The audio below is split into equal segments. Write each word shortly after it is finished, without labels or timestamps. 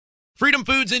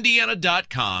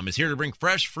FreedomFoodsIndiana.com is here to bring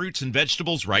fresh fruits and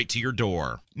vegetables right to your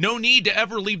door. No need to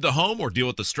ever leave the home or deal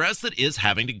with the stress that is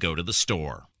having to go to the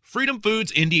store.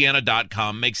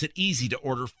 FreedomFoodsIndiana.com makes it easy to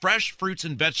order fresh fruits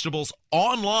and vegetables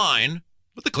online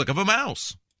with the click of a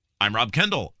mouse. I'm Rob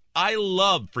Kendall. I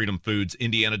love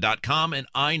FreedomFoodsIndiana.com, and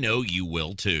I know you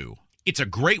will too. It's a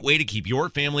great way to keep your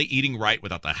family eating right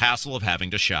without the hassle of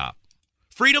having to shop.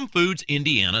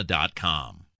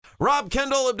 FreedomFoodsIndiana.com. Rob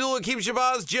Kendall, Abdul-Hakim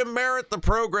Shabazz, Jim Merritt. The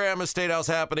program is State House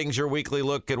Happenings, your weekly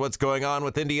look at what's going on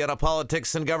with Indiana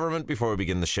politics and government. Before we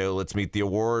begin the show, let's meet the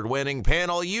award-winning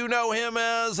panel. You know him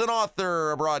as an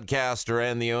author, a broadcaster,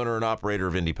 and the owner and operator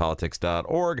of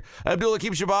IndyPolitics.org.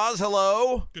 Abdul-Hakim Shabazz,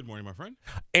 hello. Good morning, my friend.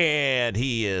 And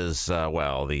he is,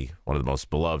 one of the most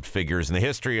beloved figures in the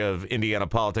history of Indiana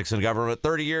politics and government.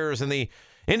 30 years in the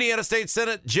Indiana State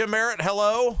Senate. Jim Merritt,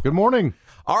 hello. Good morning.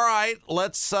 All right,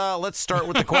 let's start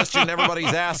with the question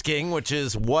everybody's asking, which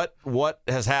is what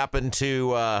has happened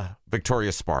to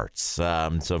Victoria Spartz.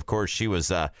 So of course she was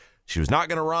not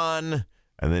going to run,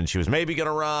 and then she was maybe going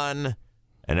to run,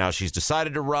 and now she's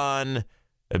decided to run.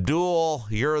 Abdul,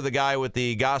 you're the guy with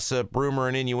the gossip, rumor,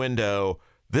 and innuendo.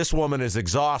 This woman is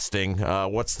exhausting.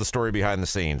 What's the story behind the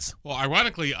scenes? Well,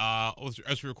 ironically,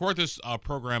 as we record this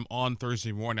program on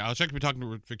Thursday morning, I was actually talking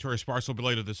to Victoria Spartz a little bit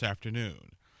later this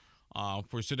afternoon.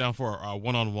 For sit down for a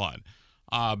one-on-one.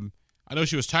 I know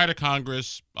she was tired of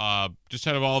Congress, just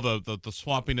tired of all the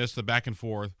swampiness, the back and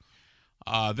forth.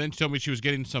 Then she told me she was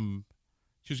getting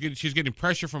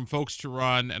pressure from folks to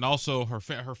run, and also her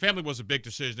family was a big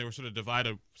decision. They were sort of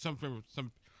divided. Some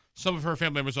of her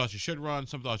family members thought she should run,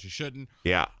 some thought she shouldn't.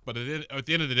 Yeah. But at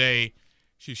the end of the day,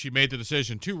 she made the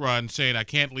decision to run, saying, "I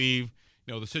can't leave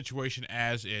the situation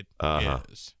as it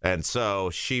is." And so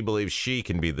she believes she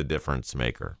can be the difference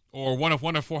maker. Or one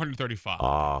of 435.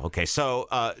 Oh, okay. So,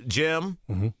 Jim,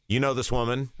 You know this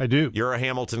woman. I do. You're a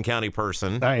Hamilton County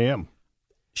person. I am.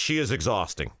 She is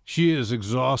exhausting. She is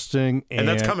exhausting. And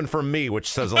that's coming from me, which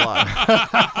says a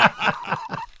lot.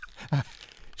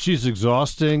 She's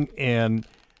exhausting, and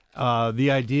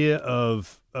the idea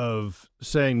of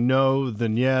saying no,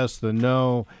 then yes, then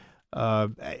no,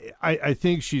 I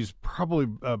think she's probably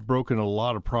broken a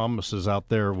lot of promises out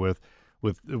there with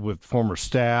former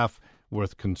staff,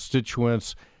 with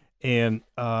constituents, and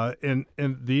the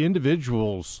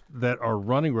individuals that are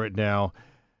running right now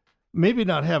maybe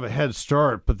not have a head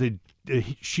start, but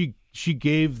she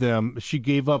gave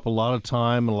up a lot of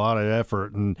time, a lot of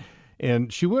effort,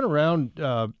 and she went around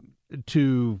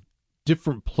to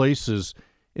different places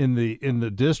in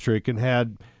the district and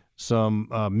had some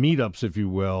meetups, if you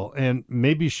will, and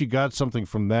maybe she got something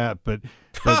from that. But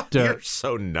you're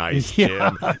so nice,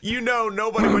 yeah. Jim.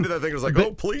 Nobody went to that thing and was like,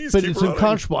 "Oh, please." But keep it's running.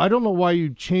 unconscionable. I don't know why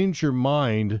you changed your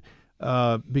mind,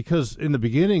 because in the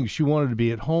beginning she wanted to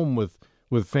be at home with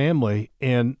family,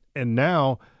 and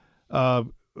now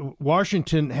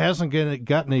Washington hasn't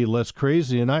gotten any less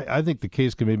crazy, and I think the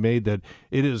case can be made that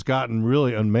it has gotten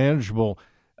really unmanageable,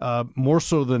 more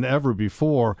so than ever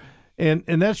before. And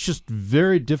that's just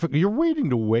very difficult. You're waiting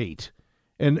to wait.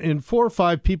 And 4 or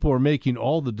 5 people are making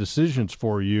all the decisions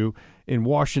for you in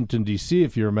Washington, D.C.,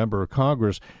 if you're a member of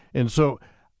Congress. And so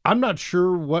I'm not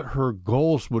sure what her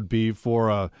goals would be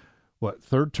for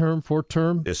third term, fourth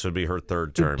term? This would be her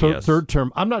third term, yes. Third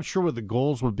term. I'm not sure what the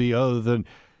goals would be other than,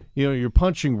 you're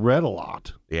punching red a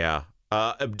lot. Yeah.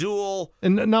 Abdul.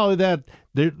 And not only that,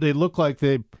 they look like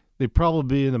they'd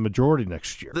probably be in the majority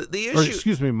next year. The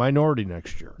issue, minority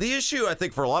next year. The issue, I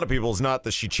think, for a lot of people is not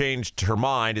that she changed her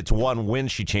mind. It's one, when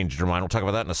she changed her mind. We'll talk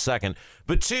about that in a second.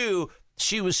 But two,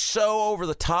 she was so over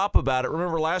the top about it.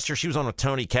 Remember last year she was on with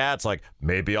Tony Katz, like,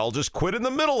 maybe I'll just quit in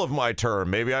the middle of my term.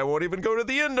 Maybe I won't even go to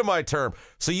the end of my term.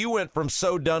 So you went from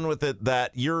so done with it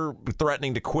that you're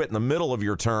threatening to quit in the middle of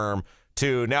your term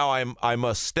to now I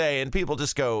must stay. And people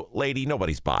just go, lady,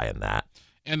 nobody's buying that.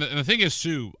 And the thing is,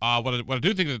 too, what I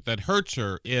do think that hurts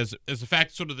her is the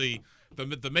fact, sort of the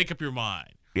make up your mind.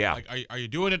 Yeah. Like, are you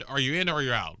doing it? Are you in or are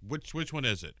you out? Which one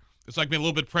is it? It's like being a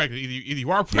little bit pregnant. Either you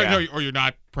are pregnant or you're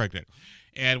not pregnant.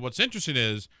 And what's interesting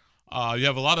is you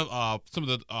have a lot of some of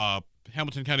the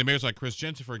Hamilton County mayors, like Chris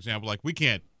Jensen, for example, like, we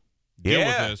can't deal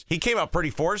with this. He came out pretty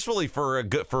forcefully for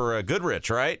Goodrich,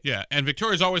 right? Yeah, and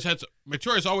Victoria's always had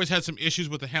some issues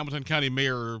with the Hamilton County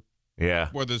mayor. Yeah.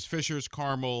 Whether it's Fishers,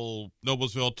 Carmel,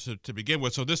 Noblesville to begin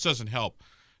with. So this doesn't help.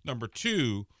 Number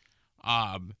two,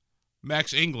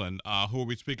 Max England, who we'll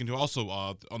be speaking to also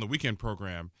on the weekend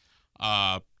program,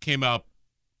 came out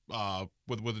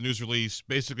with a news release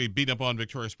basically beating up on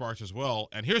Victoria Spartz as well.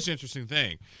 And here's the interesting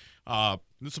thing.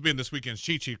 This will be in this weekend's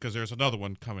cheat sheet because there's another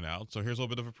one coming out. So here's a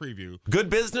little bit of a preview. Good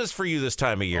business for you this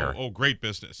time of year. Oh, great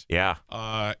business. Yeah.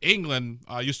 England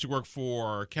used to work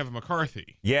for Kevin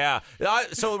McCarthy. Yeah.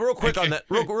 So real quick on that.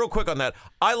 Real quick on that.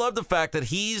 I love the fact that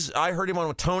I heard him on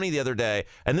with Tony the other day,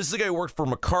 and this is a guy who worked for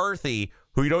McCarthy,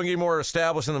 who you don't get more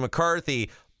established than the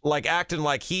McCarthy, like acting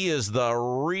like he is the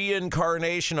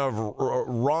reincarnation of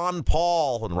Ron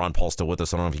Paul. And Ron Paul's still with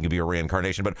us. I don't know if he can be a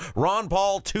reincarnation, but Ron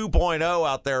Paul 2.0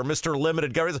 out there, Mr.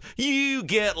 Limited Government. You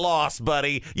get lost,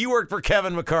 buddy. You worked for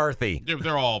Kevin McCarthy.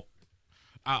 They're all.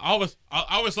 I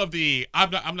always love the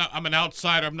I'm an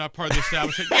outsider. I'm not part of the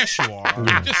establishment. Yes, you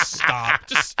are. Just stop.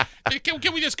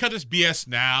 Can we just cut this BS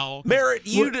now? Merritt,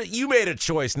 you made a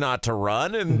choice not to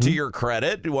run, and to your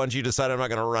credit, once you decided I'm not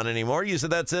going to run anymore, you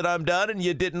said that's it, I'm done, and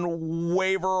you didn't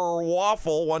waver or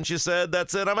waffle once you said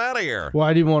that's it, I'm out of here. Well,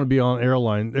 I didn't want to be on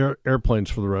airplanes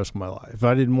for the rest of my life.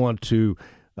 I didn't want to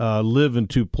live in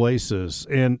two places,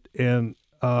 and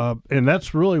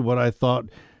that's really what I thought.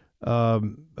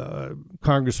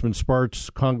 Congresswoman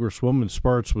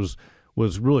Spartz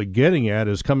was really getting at,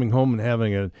 is coming home and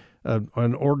having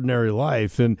an ordinary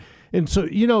life, and so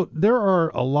there are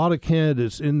a lot of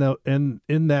candidates in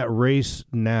that race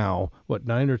now,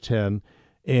 9 or 10,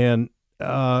 and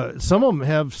some of them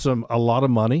have a lot of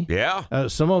money. Yeah.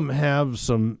 Some of them have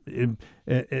some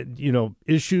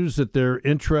issues that they're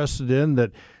interested in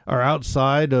that are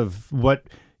outside of what.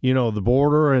 The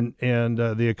border and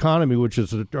the economy, which are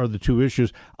the two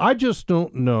issues. I just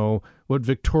don't know what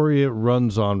Victoria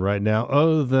runs on right now,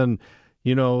 other than,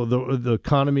 the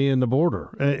economy and the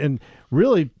border. And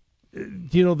really,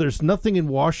 there's nothing in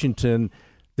Washington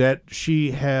that she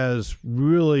has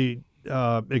really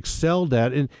excelled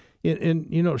at. And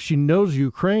she knows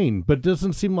Ukraine, but it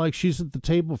doesn't seem like she's at the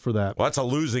table for that. Well, that's a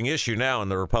losing issue now in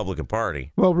the Republican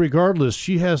Party. Well, regardless,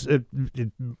 she has,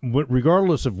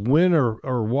 regardless of when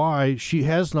or why, she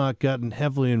has not gotten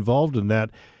heavily involved in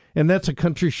that, and that's a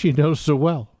country she knows so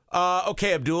well.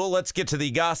 Okay, Abdul, let's get to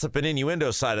the gossip and innuendo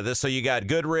side of this. So you got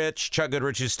Goodrich, Chuck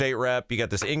Goodrich, who's state rep. You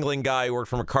got this England guy who worked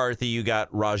for McCarthy. You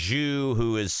got Raju,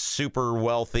 who is super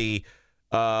wealthy.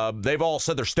 They've all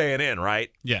said they're staying in, right?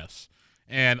 Yes.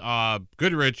 And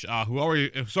Goodrich, who's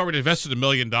already invested $1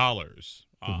 million.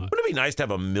 Wouldn't it be nice to have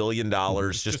 $1 million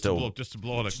just to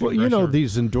blow it? Well,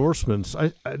 these endorsements.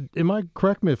 Am I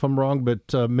correct me if I'm wrong?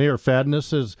 But Mayor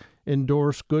Fadness has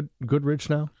endorsed Goodrich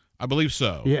now. I believe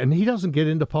so. Yeah, and he doesn't get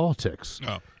into politics.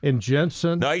 Oh. And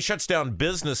Jensen. No, he shuts down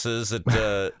businesses at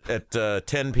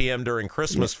 10 p.m. during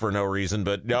Christmas for no reason.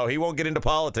 But no, he won't get into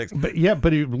politics. But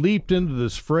he leaped into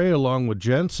this fray along with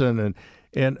Jensen,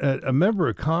 and a member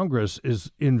of Congress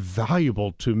is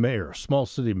invaluable to small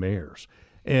city mayors,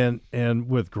 and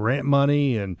with grant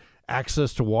money and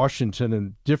access to Washington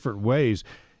in different ways.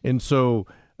 And so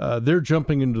they're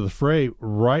jumping into the fray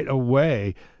right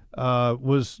away.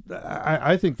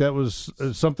 I think that was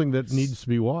something that needs to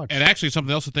be watched. And actually,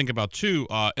 something else to think about too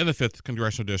in the 5th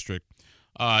congressional district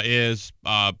is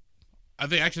I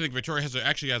think Victoria has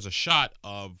a shot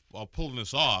of pulling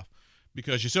this off,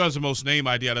 because she still has the most name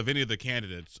ID out of any of the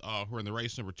candidates who are in the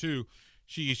race. Number 2,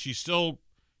 she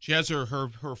has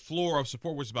her floor of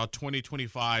support, which is about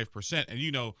 20-25%, and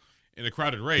in a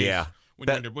crowded race. Yeah.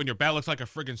 When your ballot looks like a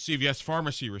friggin' CVS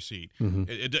pharmacy receipt,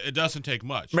 it doesn't take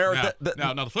much. Now,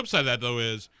 the flip side of that, though,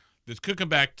 is this could come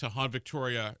back to haunt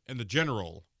Victoria in the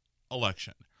general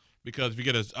election, because if you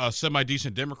get a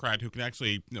semi-decent Democrat who can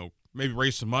actually, maybe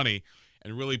raise some money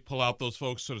and really pull out those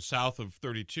folks sort of south of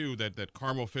 32, that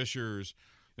Carmel, Fishers,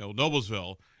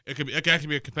 Noblesville, it could actually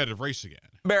be a competitive race again.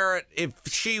 Barrett, if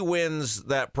she wins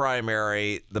that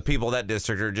primary, the people of that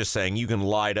district are just saying, you can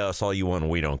lie to us all you want,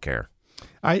 and we don't care.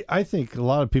 I think a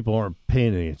lot of people aren't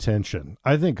paying any attention.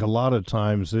 I think a lot of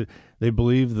times they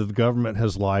believe that the government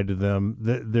has lied to them,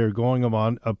 that they're going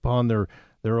upon their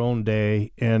own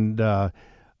day. And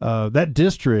that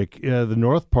district, the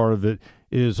north part of it,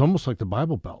 is almost like the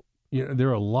Bible Belt. There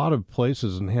are a lot of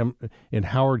places in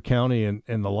Howard County and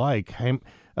the like,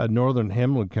 northern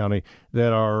Hamlin County,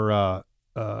 that are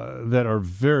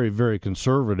very, very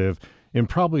conservative and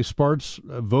probably Spartz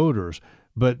voters.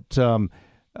 But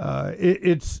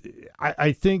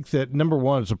I think that, number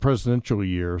one, it's a presidential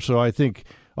year. So I think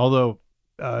although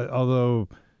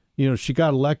she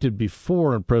got elected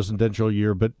before in presidential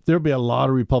year, but there'll be a lot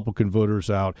of Republican voters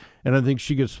out, and I think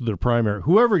she gets through the primary.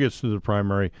 Whoever gets through the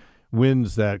primary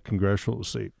wins that congressional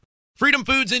seat.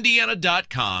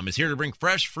 FreedomFoodsIndiana.com is here to bring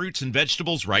fresh fruits and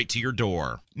vegetables right to your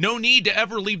door. No need to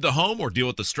ever leave the home or deal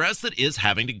with the stress that is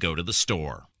having to go to the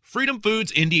store.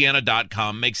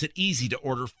 FreedomFoodsIndiana.com makes it easy to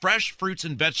order fresh fruits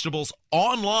and vegetables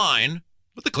online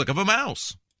with the click of a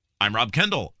mouse. I'm Rob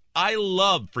Kendall. I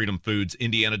love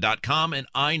freedomfoodsindiana.com, and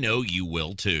I know you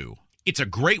will too. It's a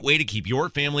great way to keep your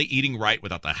family eating right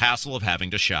without the hassle of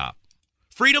having to shop.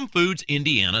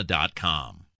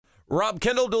 freedomfoodsindiana.com. Rob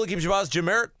Kendall, Duly Keeps You Buzzed. Jim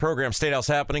Merritt, program State House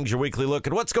Happenings, your weekly look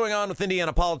at what's going on with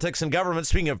Indiana politics and government.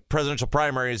 Speaking of presidential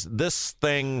primaries, this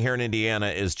thing here in Indiana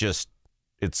is just,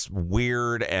 it's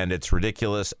weird and it's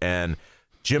ridiculous, and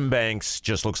Jim Banks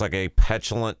just looks like a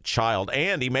petulant child,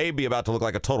 and he may be about to look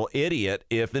like a total idiot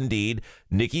if indeed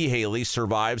Nikki Haley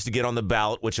survives to get on the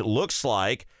ballot, which it looks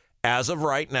like, as of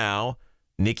right now,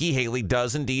 Nikki Haley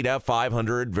does indeed have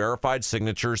 500 verified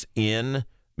signatures in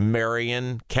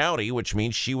Marion County, which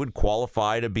means she would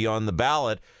qualify to be on the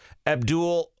ballot.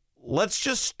 Abdul, let's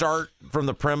just start from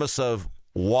the premise of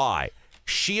why.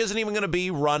 She isn't even going to be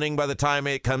running by the time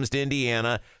it comes to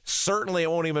Indiana. Certainly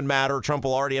it won't even matter. Trump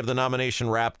will already have the nomination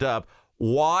wrapped up.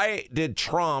 Why did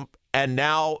Trump, and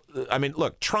now, I mean,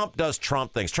 look, Trump does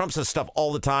Trump things. Trump says stuff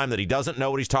all the time that he doesn't know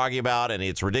what he's talking about, and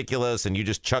it's ridiculous, and you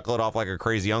just chuckle it off like a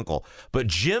crazy uncle. But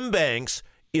Jim Banks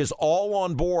is all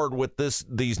on board with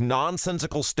these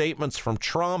nonsensical statements from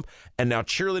Trump, and now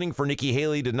cheerleading for Nikki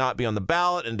Haley to not be on the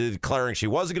ballot and declaring she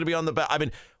wasn't going to be on the ballot. I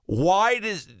mean,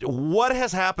 what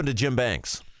has happened to Jim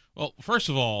Banks? Well, first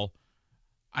of all,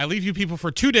 I leave you people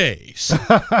for 2 days.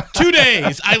 2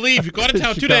 days. I leave. You go out of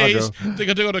town 2 days to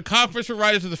go to a conference for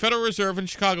writers of the Federal Reserve in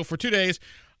Chicago for 2 days.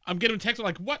 I'm getting a text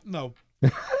like, what? No.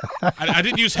 I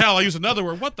didn't use hell. I used another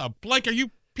word. What the blank are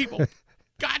you people?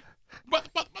 God. What?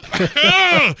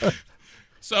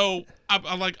 So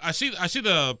I'm like, I see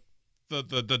the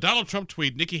Donald Trump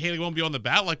tweet, Nikki Haley won't be on the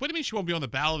ballot. Like, what do you mean she won't be on the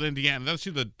ballot in Indiana? And then I see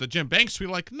the Jim Banks tweet,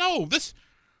 like, no, this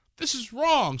is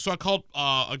wrong. So I called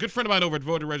a good friend of mine over at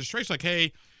voter registration, like,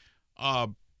 hey,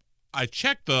 I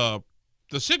checked the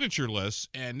signature list,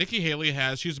 and Nikki Haley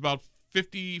she's about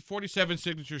 47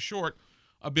 signatures short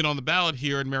of being on the ballot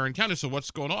here in Marion County. So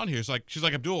what's going on here? She's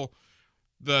like, Abdul,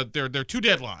 there are two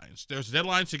deadlines. There's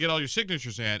deadlines to get all your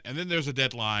signatures in, and then there's a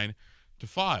deadline to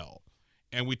file.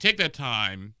 And we take that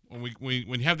time when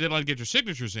you have the deadline to get your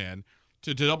signatures in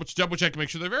to double check and make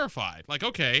sure they're verified. Like,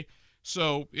 okay,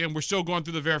 so, and we're still going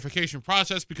through the verification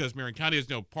process because Marion County is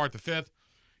part the 5th,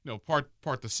 part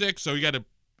the 6th. So you got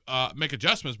to make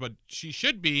adjustments, but she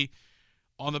should be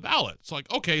on the ballot. It's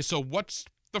like, okay, so what's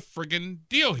the friggin'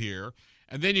 deal here?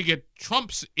 And then you get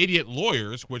Trump's idiot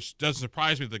lawyers, which doesn't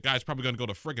surprise me. The guy's probably going to go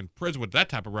to friggin' prison with that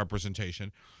type of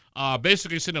representation.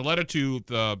 Basically sending a letter to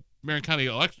the Marion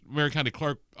County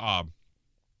clerk,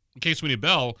 Kay Sweeney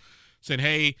Bell, saying,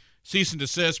 "Hey, cease and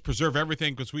desist, preserve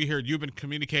everything, because we heard you've been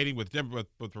communicating with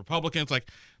Republicans."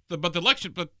 Like, but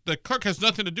the clerk has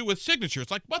nothing to do with signatures.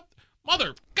 Like, what,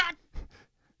 mother, God.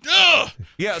 Ugh!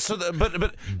 Yeah, so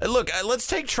but look, let's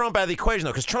take Trump out of the equation,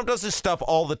 though, because Trump does this stuff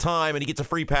all the time, and he gets a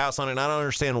free pass on it, and I don't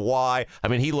understand why. I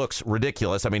mean, he looks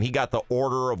ridiculous. I mean, he got the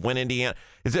order of when Indiana...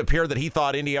 Does it appear that he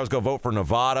thought Indiana was going to vote for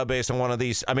Nevada based on one of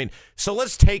these? I mean, so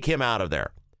let's take him out of there.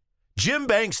 Jim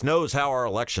Banks knows how our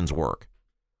elections work.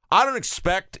 I don't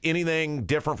expect anything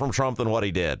different from Trump than what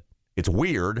he did. It's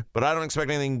weird, but I don't expect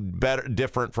anything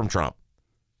different from Trump.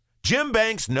 Jim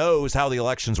Banks knows how the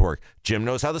elections work. Jim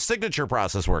knows how the signature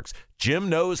process works. Jim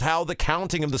knows how the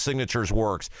counting of the signatures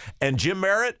works. And Jim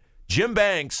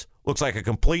Banks looks like a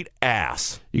complete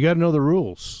ass. You got to know the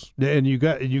rules, and you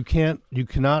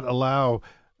cannot allow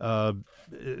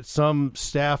some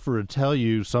staffer to tell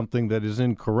you something that is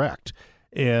incorrect.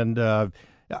 And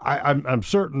I'm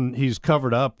certain he's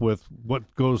covered up with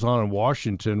what goes on in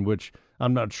Washington, which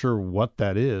I'm not sure what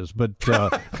that is, but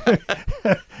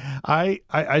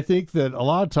I think that a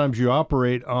lot of times you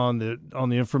operate on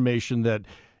the information that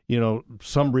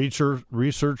some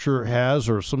researcher has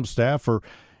or some staffer,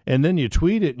 and then you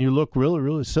tweet it and you look really,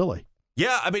 really silly.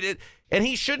 Yeah, I mean, and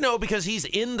he should know because he's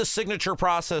in the signature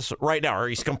process right now, or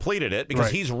he's completed it because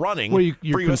he's running. Well,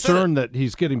 you're concerned that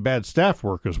he's getting bad staff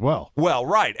work as well. Well,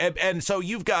 right, and so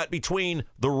you've got between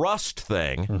the Rust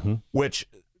thing, which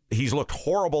he's looked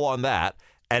horrible on that,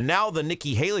 and now the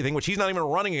Nikki Haley thing, which he's not even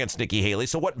running against Nikki Haley.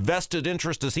 So what vested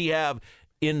interest does he have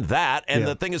in that? And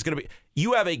the thing is going to be,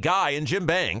 you have a guy in Jim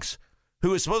Banks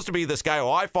who is supposed to be this guy,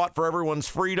 I fought for everyone's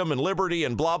freedom and liberty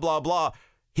and blah, blah, blah.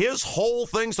 His whole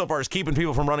thing so far is keeping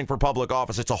people from running for public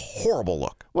office. It's a horrible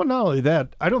look. Well, not only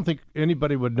that, I don't think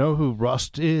anybody would know who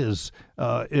Rust is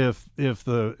if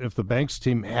the Banks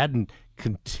team hadn't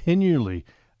continually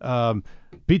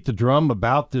beat the drum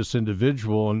about this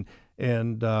individual,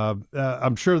 and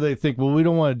I'm sure they think, well, we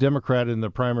don't want a Democrat in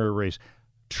the primary race.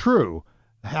 True.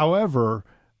 However,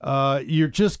 you're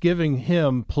just giving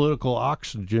him political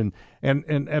oxygen,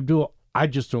 and Abdul, I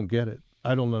just don't get it.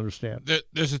 I don't understand.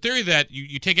 There's a theory that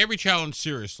you take every challenge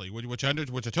seriously, which I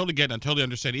totally get and I totally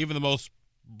understand. Even the most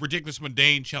ridiculous,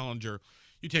 mundane challenger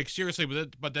you take seriously,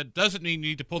 but that doesn't mean you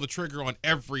need to pull the trigger on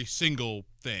every single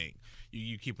thing.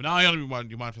 You keep an eye on them,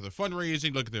 you monitor their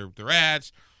fundraising, look at their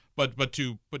ads, but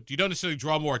you don't necessarily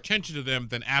draw more attention to them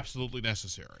than absolutely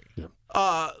necessary. Yeah.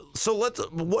 So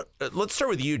let's start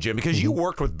with you, Jim, because you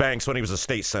worked with Banks when he was a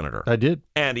state senator. I did.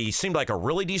 And he seemed like a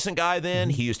really decent guy then.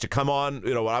 He used to come on,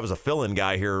 when I was a fill-in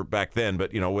guy here back then,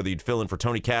 but whether he'd fill in for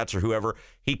Tony Katz or whoever,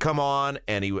 he'd come on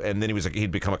and then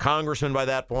he'd become a congressman by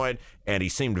that point, and he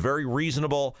seemed very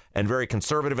reasonable and very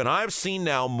conservative. And I've seen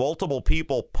now multiple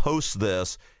people post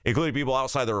this, including people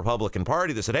outside the Republican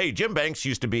Party, that said, hey, Jim Banks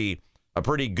used to be a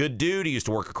pretty good dude. He used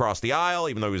to work across the aisle,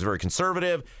 even though he was very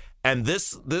conservative. And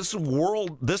this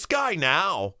guy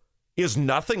now is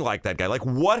nothing like that guy. Like,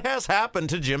 what has happened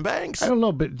to Jim Banks? I don't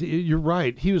know, but you're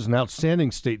right. He was an outstanding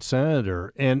state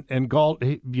senator, and Galt,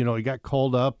 he got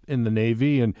called up in the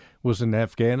Navy and was in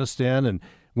Afghanistan. And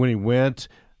when he went,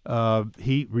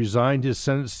 he resigned his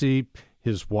Senate seat.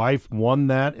 His wife won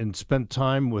that and spent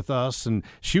time with us, and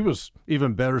she was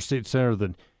even better state senator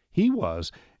than he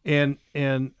was. And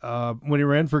when he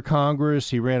ran for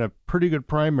Congress, he ran a pretty good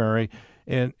primary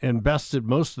and bested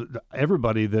most of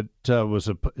everybody that was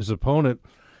his opponent.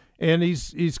 And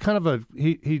he's kind of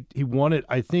he won it.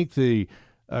 I think the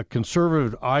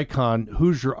conservative icon,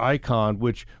 Hoosier icon,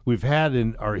 which we've had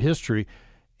in our history,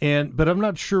 but I'm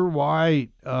not sure why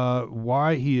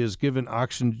he has given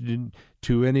oxygen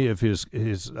to any of his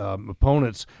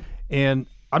opponents, and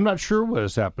I'm not sure what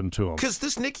has happened to him. Because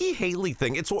this Nikki Haley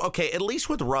thing, it's okay. At least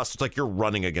with Russ, it's like you're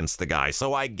running against the guy.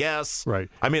 So I guess, right?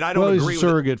 I mean, I don't agree.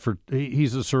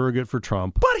 He's a surrogate for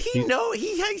Trump. But he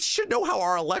should know how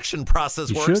our election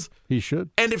process works. He should.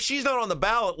 And if she's not on the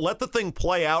ballot, let the thing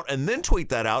play out and then tweet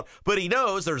that out. But he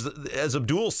knows there's, as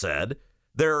Abdul said,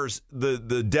 there's the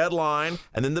deadline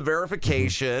and then the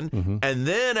verification. Mm-hmm. And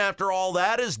then after all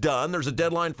that is done, there's a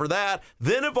deadline for that.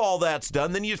 Then if all that's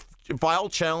done, then you file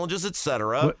challenges,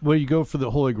 etc. Well, you go for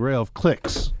the holy grail of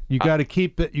clicks. You got to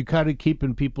keep it. You got to keep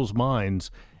in people's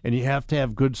minds, and you have to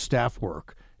have good staff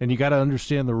work, and you got to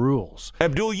understand the rules.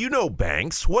 Abdul, you know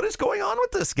Banks. What is going on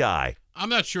with this guy? I'm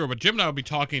not sure, but Jim and I will be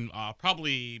talking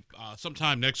probably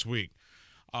sometime next week.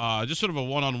 Just sort of a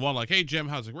one-on-one, like, hey, Jim,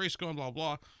 how's the race going, blah,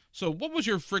 blah. So what was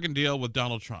your friggin' deal with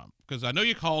Donald Trump? Because I know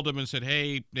you called him and said,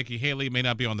 hey, Nikki Haley may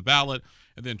not be on the ballot,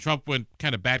 and then Trump went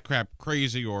kind of bat crap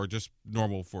crazy or just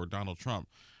normal for Donald Trump.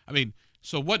 I mean,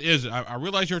 so what is it? I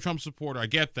realize you're a Trump supporter. I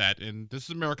get that, and this is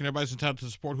America. Everybody's entitled to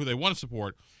support who they want to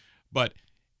support, but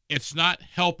it's not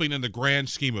helping in the grand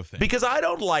scheme of things. Because I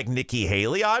don't like Nikki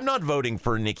Haley. I'm not voting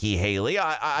for Nikki Haley.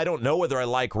 I don't know whether I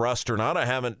like Rust or not. I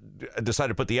haven't decided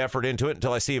to put the effort into it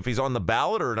until I see if he's on the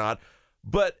ballot or not.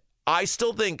 But I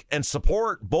still think and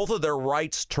support both of their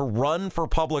rights to run for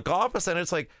public office. And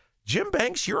it's like, Jim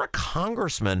Banks, you're a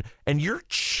congressman, and you're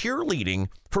cheerleading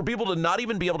for people to not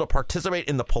even be able to participate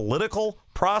in the political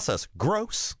process.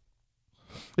 Gross.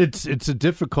 It's a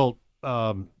difficult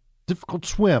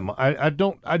swim. I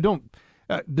don't.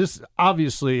 This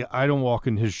obviously, I don't walk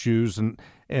in his shoes, and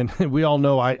we all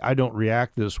know I don't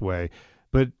react this way.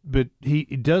 But he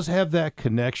does have that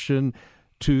connection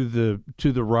to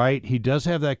the right. He does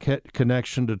have that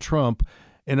connection to Trump,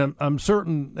 and I'm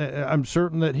certain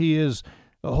that he is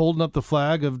holding up the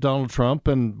flag of Donald Trump,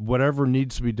 and whatever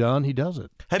needs to be done, he does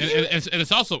it. And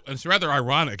it's rather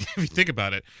ironic if you think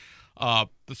about it.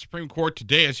 The Supreme Court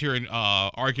today is hearing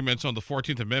arguments on the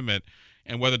 14th Amendment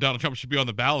and whether Donald Trump should be on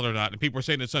the ballot or not. And people are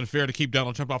saying it's unfair to keep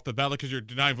Donald Trump off the ballot because you're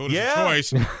denying voters a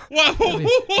choice. Right?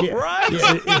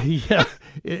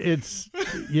 It's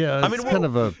kind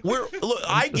of a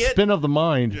spin of the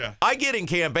mind. Yeah. I get in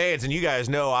campaigns, and you guys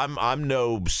know I'm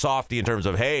no softy in terms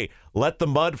of, hey, let the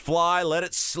mud fly, let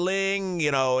it sling.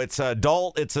 It's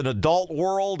an adult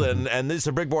world, and this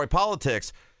is big boy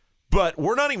politics. But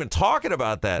we're not even talking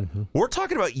about that. Mm-hmm. We're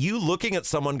talking about you looking at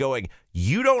someone going,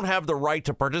 you don't have the right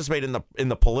to participate in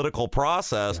the political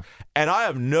process. Yeah. And I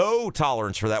have no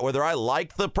tolerance for that, whether I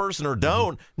like the person or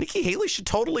don't. Mm-hmm. Nikki Haley should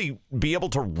totally be able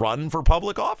to run for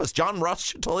public office. John Rust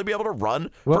should totally be able to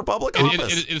run for public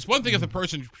office. It's one thing if the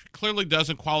person clearly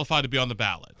doesn't qualify to be on the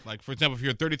ballot. Like, for example, if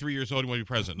you're 33 years old and you want to be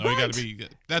president. No, right. You got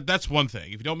to be that's one thing.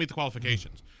 If you don't meet the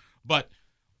qualifications. But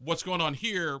what's going on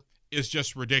here is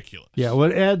just ridiculous. Yeah,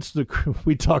 what adds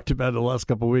we talked about it the last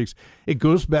couple of weeks. It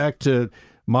goes back to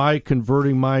my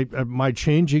converting my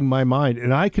changing my mind,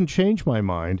 and I can change my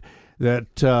mind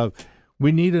that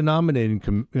we need a nominating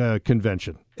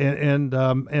convention. And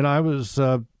I was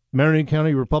Marion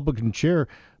County Republican chair,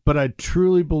 but I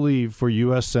truly believe for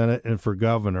U.S. Senate and for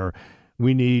governor,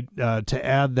 we need to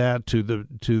add that to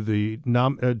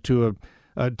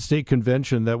a state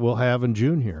convention that we'll have in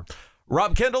June here.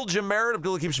 Rob Kendall, Jim Merritt,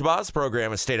 Abdullah Keep Shabazz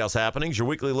program is State House Happenings, your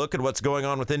weekly look at what's going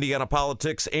on with Indiana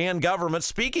politics and government.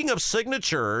 Speaking of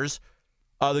signatures,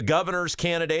 the governor's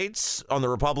candidates on the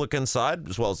Republican side,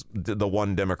 as well as the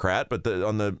one Democrat, but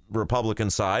on the Republican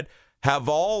side, have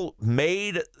all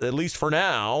made, at least for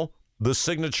now, the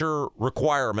signature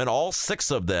requirement, all 6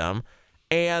 of them.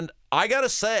 And I got to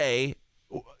say,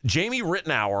 Jamie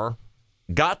Rittenauer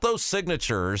got those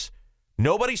signatures.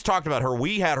 Nobody's talked about her.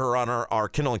 We had her on our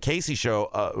Kendall and Casey show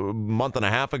a month and a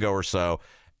half ago or so.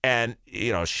 And,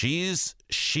 you know, she is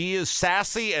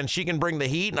sassy and she can bring the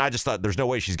heat. And I just thought there's no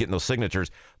way she's getting those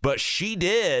signatures. But she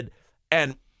did.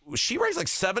 And she raised like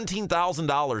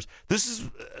 $17,000. This is,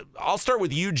 I'll start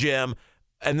with you, Jim,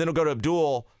 and then we'll go to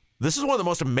Abdul. This is one of the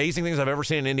most amazing things I've ever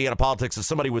seen in Indiana politics is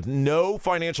somebody with no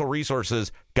financial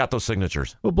resources got those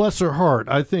signatures. Well, bless her heart.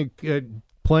 I think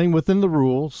playing within the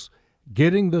rules,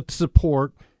 getting the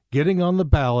support, getting on the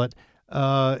ballot,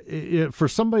 for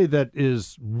somebody that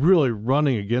is really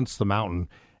running against the mountain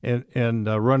and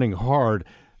running hard,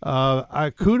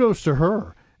 kudos to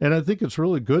her. And I think it's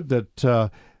really good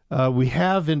that we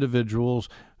have individuals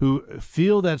who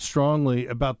feel that strongly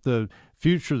about the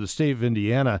future of the state of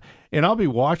Indiana. And I'll be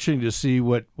watching to see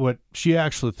what she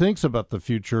actually thinks about the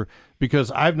future, because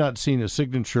I've not seen a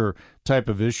signature type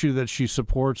of issue that she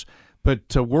supports.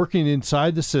 But working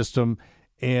inside the system,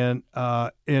 and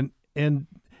I'm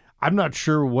not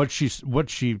sure what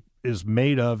she is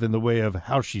made of in the way of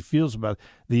how she feels about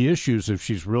the issues, if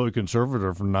she's really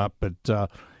conservative or not. But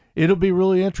it'll be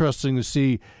really interesting to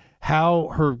see how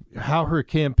her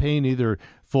campaign either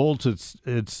folds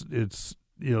its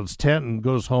tent and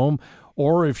goes home,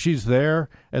 or if she's there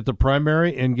at the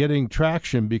primary and getting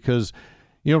traction, because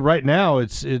right now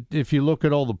if you look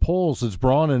at all the polls, it's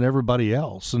Braun and everybody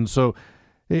else, and so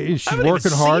she's I haven't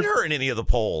working even hard. Seen her in any of the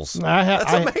polls.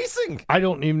 That's amazing. I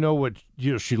don't even know what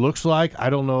she looks like. I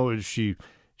don't know if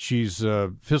she's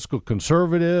fiscal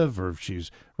conservative or if she's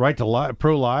right to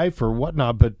pro-life or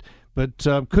whatnot. But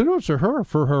kudos to her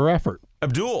for her effort.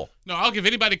 Abdul. No, I'll give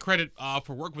anybody credit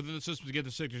for work within the system to get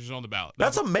the signatures on the ballot.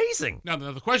 That's amazing. Now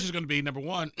the question is going to be, number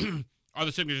one, are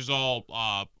the signatures all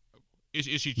is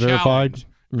she verified? Challenged?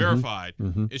 Verified.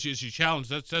 Mm-hmm. Is she challenged?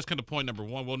 That's kind of point number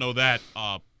one. We'll know that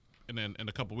in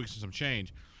a couple of weeks and some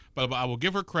change. But I will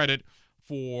give her credit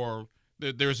for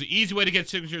there's an easy way to get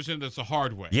signatures in. That's the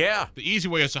hard way. Yeah. The easy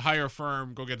way is to hire a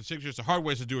firm, go get the signatures. The hard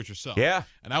way is to do it yourself. Yeah.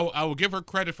 And I will give her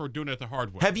credit for doing it the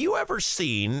hard way. Have you ever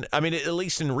seen, I mean, at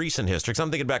least in recent history, 'cause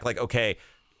I'm thinking back, like, okay,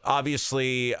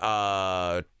 obviously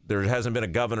there hasn't been a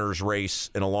governor's race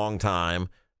in a long time.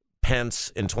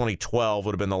 Pence in 2012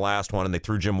 would have been the last one, and they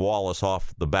threw Jim Wallace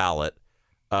off the ballot,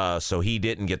 so he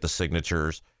didn't get the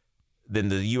signatures. Then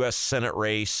the U.S. Senate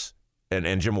race,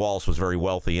 and Jim Wallace was very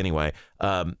wealthy anyway.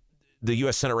 The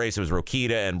U.S. Senate race, it was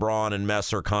Rokita and Braun and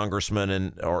Messer, congressmen,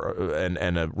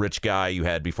 and a rich guy you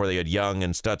had before. They had Young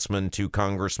and Stutzman, 2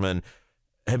 congressmen.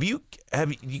 Have you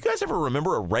guys ever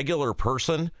remember a regular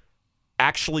person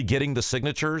actually getting the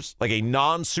signatures, like a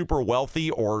non-super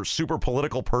wealthy or super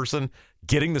political person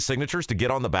getting the signatures to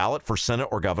get on the ballot for Senate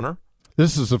or governor?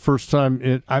 This is the first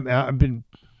time I've been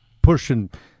pushing.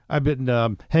 I've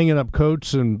been hanging up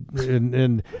coats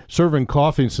and serving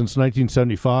coffee since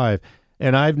 1975.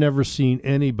 And I've never seen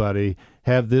anybody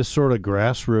have this sort of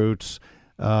grassroots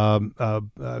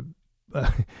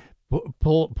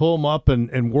pull them up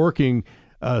and working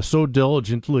so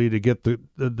diligently to get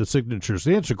the signatures.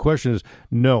 The answer to the question is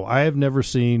no. I have never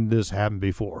seen this happen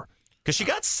before. Because she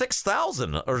got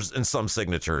 6,000 in some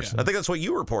signatures. Yeah. I think that's what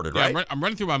you reported, right? I'm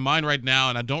running through my mind right now,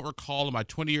 and I don't recall in my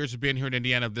 20 years of being here in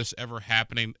Indiana of this ever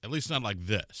happening, at least not like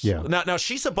this. Yeah. Now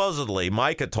she supposedly,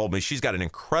 Micah told me, she's got an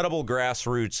incredible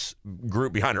grassroots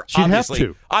group behind her. She'd have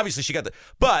to. Obviously, she got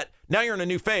but now you're in a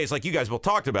new phase, like you guys both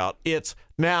talked about. It's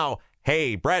now,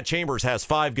 hey, Brad Chambers has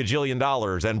 $5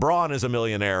 gajillion, and Braun is a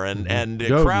millionaire, and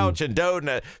Crouch and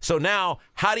Doden. So now,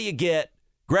 how do you get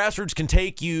grassroots can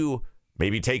take you?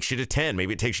 Maybe it takes you to 10.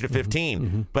 Maybe it takes you to 15.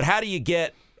 Mm-hmm. But how do you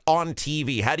get on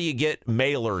TV? How do you get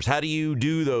mailers? How do you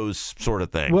do those sort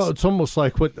of things? Well, it's almost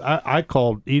like what I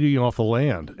call eating off the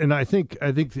land. And I think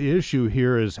the issue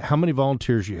here is how many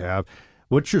volunteers you have,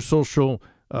 what's your social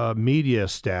media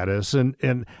status,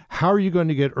 and how are you going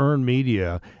to get earned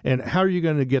media, and how are you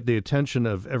going to get the attention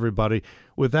of everybody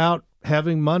without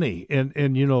having money? And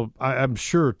I'm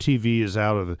sure TV is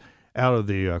out of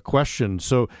the question.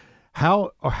 So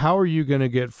How are you going to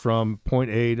get from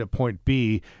point A to point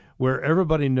B where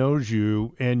everybody knows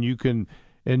you and you can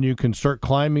start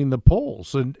climbing the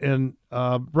polls? And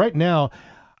right now,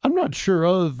 I'm not sure,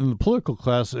 other than the political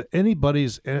class, that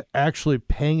anybody's actually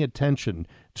paying attention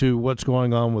to what's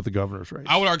going on with the governor's race.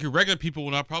 I would argue regular people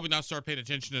will probably not start paying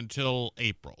attention until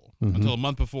April, until a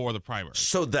month before the primary.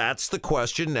 So that's the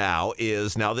question now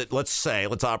is, now that let's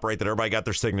operate that everybody got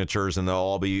their signatures and they'll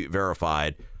all be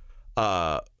verified.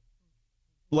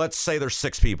 Let's say there's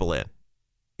 6 people in.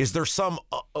 Is there some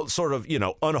sort of,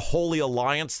 unholy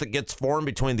alliance that gets formed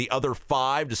between the other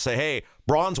 5 to say, hey,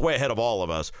 Braun's way ahead of all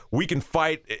of us. We can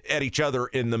fight at each other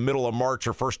in the middle of March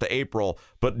or 1st of April,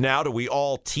 but now do we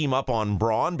all team up on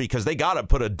Braun? Because they got to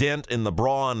put a dent in the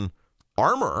Braun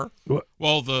armor.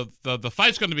 Well, the fight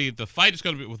is going to be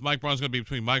with Mike Braun is going to be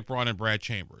between Mike Braun and Brad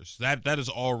Chambers. That is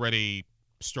already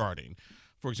starting.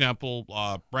 For example,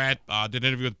 Brad did an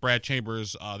interview with Brad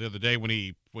Chambers the other day when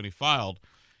he filed.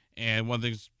 And one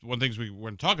things we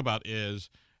want to talk about is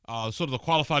sort of the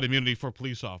qualified immunity for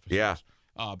police officers. Yeah.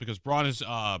 Because Braun has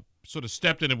sort of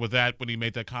stepped in with that when he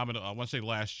made that comment, I want to say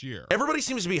last year. Everybody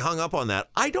seems to be hung up on that.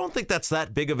 I don't think that's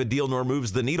that big of a deal nor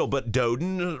moves the needle, but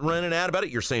Doden ran an ad about it.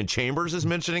 You're saying Chambers is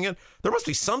mentioning it. There must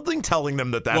be something telling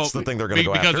them that's the thing they're going to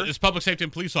go after. Because it's public safety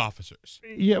and police officers.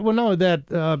 Yeah, well, no,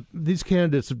 that these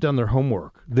candidates have done their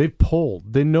homework. They've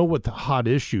polled. They know what the hot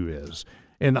issue is.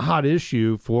 And the hot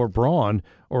issue for Braun,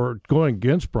 or going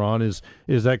against Braun, is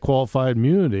that qualified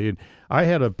immunity. And I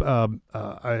had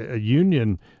a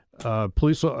union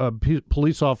police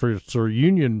officer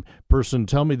union person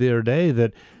tell me the other day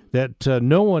that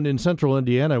no one in Central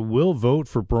Indiana will vote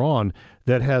for Braun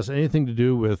that has anything to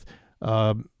do with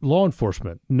law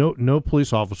enforcement. No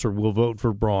police officer will vote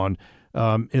for Braun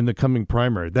in the coming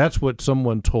primary. That's what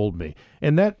someone told me,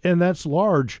 and that's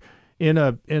large in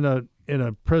a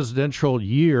presidential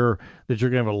year, that you're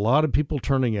going to have a lot of people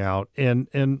turning out, and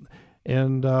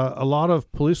a lot of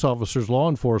police officers, law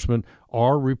enforcement,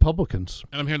 are Republicans.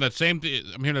 And I'm hearing that same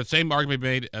argument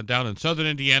made down in southern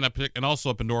Indiana and also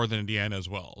up in northern Indiana as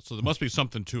well. So there must be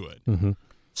something to it. Mm-hmm.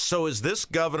 So is this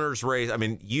governor's race? I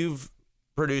mean, you've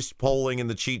produced polling in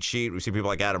the cheat sheet. We see people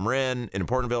like Adam Wren in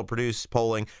Porterville produce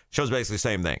polling. Shows basically the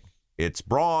same thing. It's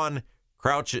Braun.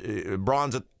 Braun's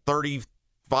at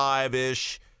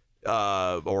 35-ish.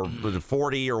 Or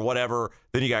 40 or whatever.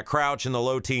 Then you got Crouch in the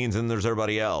low teens, and there's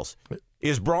everybody else.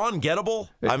 Is Braun gettable?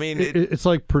 I mean, it's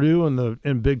like Purdue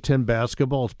in Big Ten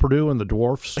basketball. It's Purdue and the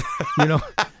Dwarfs.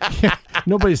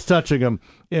 Nobody's touching them.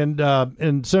 And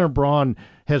Senator Braun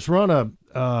has run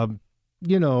an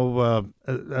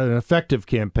effective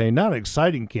campaign, not an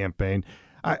exciting campaign.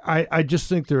 I just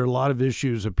think there are a lot of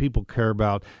issues that people care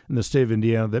about in the state of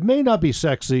Indiana that may not be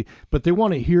sexy, but they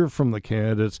want to hear from the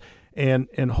candidates. And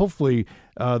hopefully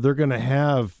they're going to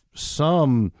have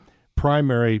some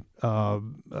primary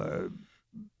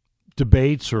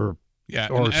debates or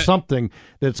something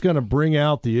that's going to bring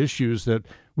out the issues that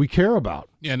we care about.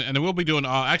 Yeah, and we'll be doing.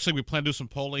 Actually, we plan to do some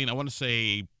polling. I want to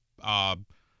say I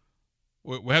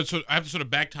have to sort of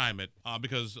back time it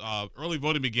because early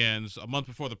voting begins a month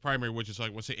before the primary, which is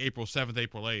like let's say April 7th,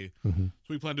 April 8th. Mm-hmm. So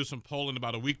we plan to do some polling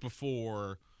about a week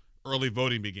before early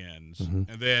voting begins, mm-hmm.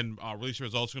 and then release the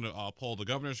results. Going to poll the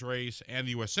governor's race and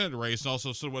the U.S. Senate race, and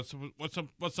also sort of what some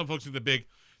folks think the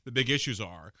big issues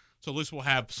are. So at least we'll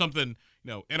have something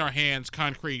in our hands,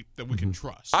 concrete, that we can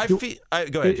trust. go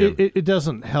ahead, Jim. It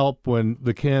doesn't help when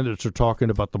the candidates are talking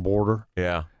about the border.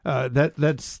 Yeah,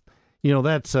 that's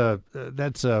a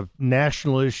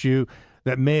national issue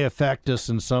that may affect us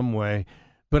in some way.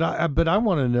 But I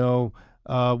want to know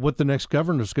what the next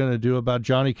governor is going to do about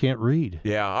Johnny Can't Read.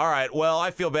 Yeah, all right. Well,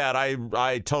 I feel bad.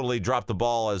 I totally dropped the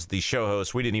ball as the show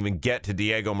host. We didn't even get to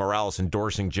Diego Morales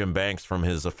endorsing Jim Banks from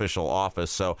his official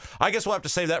office. So I guess we'll have to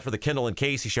save that for the Kendall and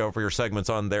Casey show for your segments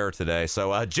on there today.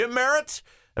 So Jim Merritt,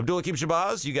 Abdul Hakim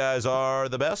Shabazz, you guys are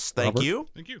the best. Thank you.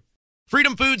 Thank you.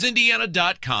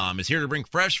 FreedomFoodsIndiana.com is here to bring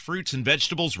fresh fruits and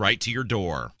vegetables right to your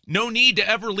door. No need to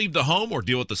ever leave the home or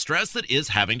deal with the stress that is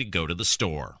having to go to the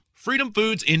store.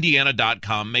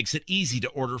 FreedomFoodsIndiana.com makes it easy to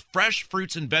order fresh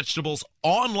fruits and vegetables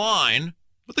online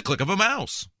with the click of a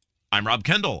mouse. I'm Rob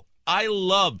Kendall. I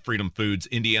love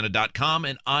FreedomFoodsIndiana.com,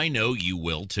 and I know you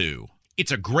will too.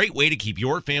 It's a great way to keep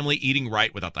your family eating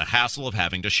right without the hassle of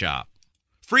having to shop.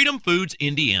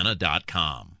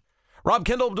 FreedomFoodsIndiana.com. Rob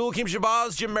Kendall, Abdul Hakim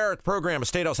Shabazz, Jim Merritt, program of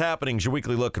State House Happenings, your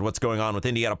weekly look at what's going on with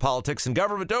Indiana politics and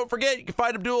government. Don't forget, you can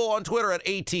find Abdul on Twitter at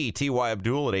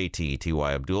ATTYAbdul, at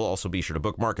ATTYAbdul. Also, be sure to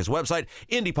bookmark his website,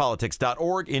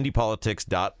 indypolitics.org,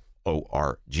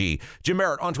 indypolitics.org. Jim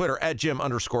Merritt on Twitter at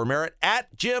Jim_Merritt,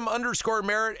 at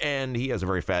Jim_Merritt, and he has a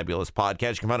very fabulous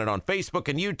podcast. You can find it on Facebook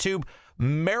and YouTube.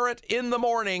 Merit in the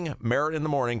Morning,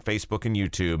 Facebook and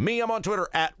YouTube. Me, I'm on Twitter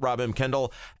at Rob M.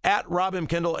 Kendall,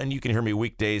 and you can hear me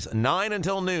weekdays 9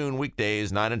 until noon,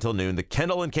 The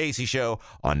Kendall and Casey Show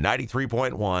on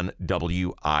 93.1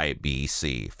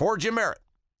 WIBC. For Jim Merritt,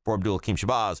 for Abdul Hakim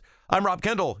Shabazz, I'm Rob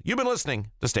Kendall. You've been listening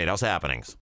to State House Happenings.